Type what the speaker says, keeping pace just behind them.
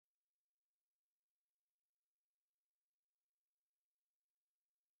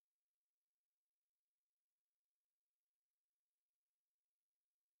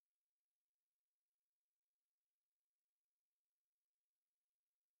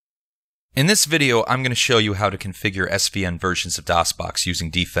In this video, I'm going to show you how to configure SVN versions of DOSBox using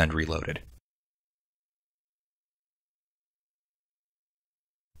D-Fend Reloaded.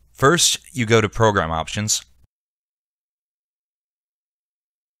 First, you go to Program Options.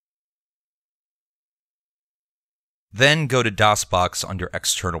 Then go to DOSBox under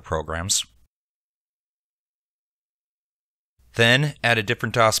External Programs. Then add a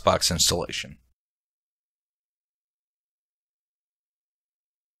different DOSBox installation.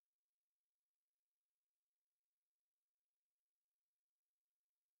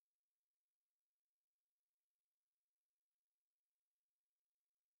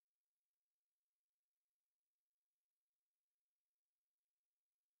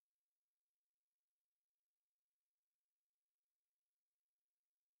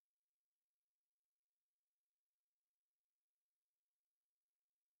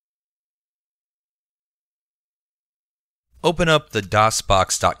 Open up the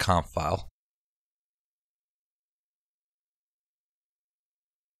DOSBox.conf file.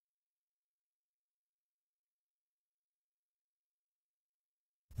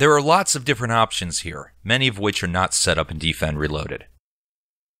 There are lots of different options here, many of which are not set up in D-Fend Reloaded.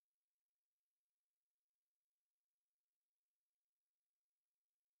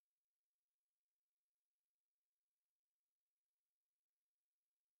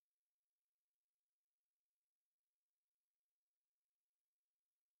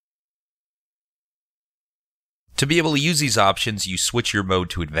 To be able to use these options, you switch your mode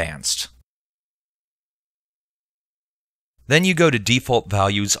to Advanced. Then you go to Default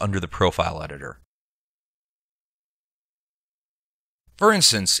Values under the Profile Editor. For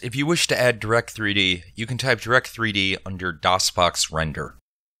instance, if you wish to add Direct3D, you can type Direct3D under DOSBox Render.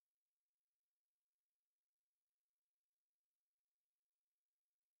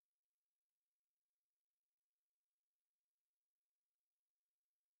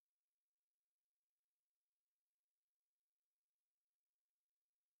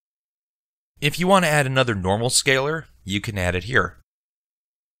 If you want to add another normal scaler, you can add it here.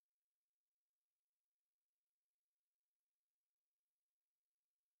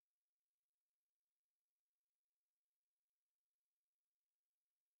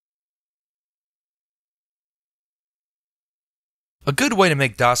 A good way to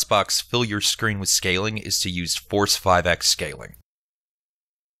make DOSBox fill your screen with scaling is to use Force 5x scaling.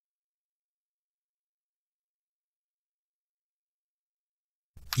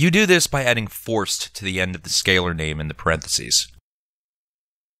 You do this by adding forced to the end of the scaler name in the parentheses.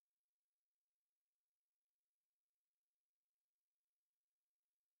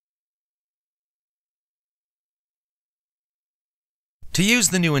 To use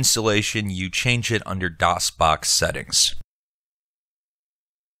the new installation, you change it under DOSBox Settings.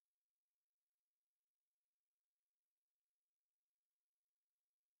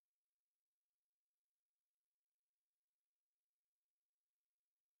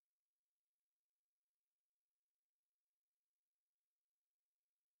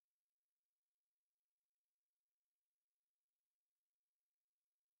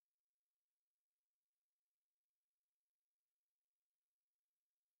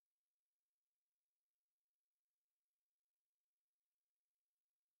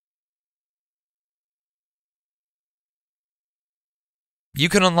 You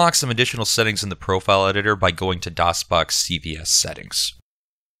can unlock some additional settings in the Profile Editor by going to DOSBox CVS Settings.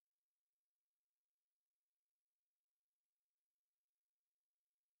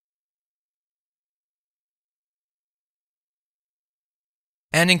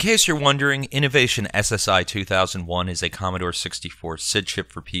 And in case you're wondering, Innovation SSI 2001 is a Commodore 64 SID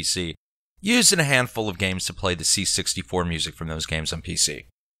chip for PC, used in a handful of games to play the C64 music from those games on PC.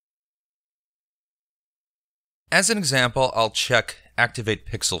 As an example, I'll check Activate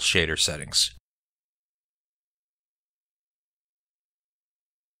Pixel Shader Settings.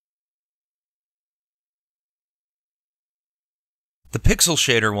 The pixel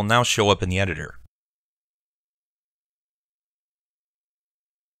shader will now show up in the editor.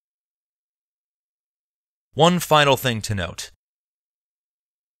 One final thing to note.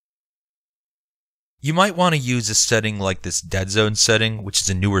 You might want to use a setting like this Dead Zone setting, which is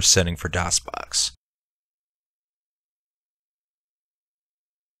a newer setting for DOSBox.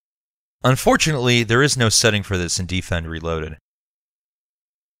 Unfortunately, there is no setting for this in D-Fend Reloaded.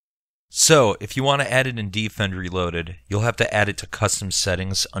 So, if you want to add it in D-Fend Reloaded, you'll have to add it to Custom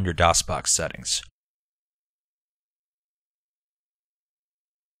Settings under DOSBox Settings.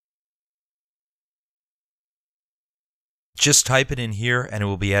 Just type it in here and it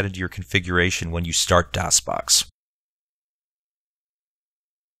will be added to your configuration when you start DOSBox.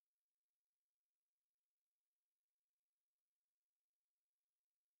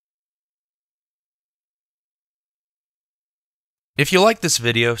 If you like this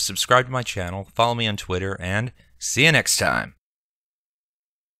video, subscribe to my channel, follow me on Twitter, and see you next time.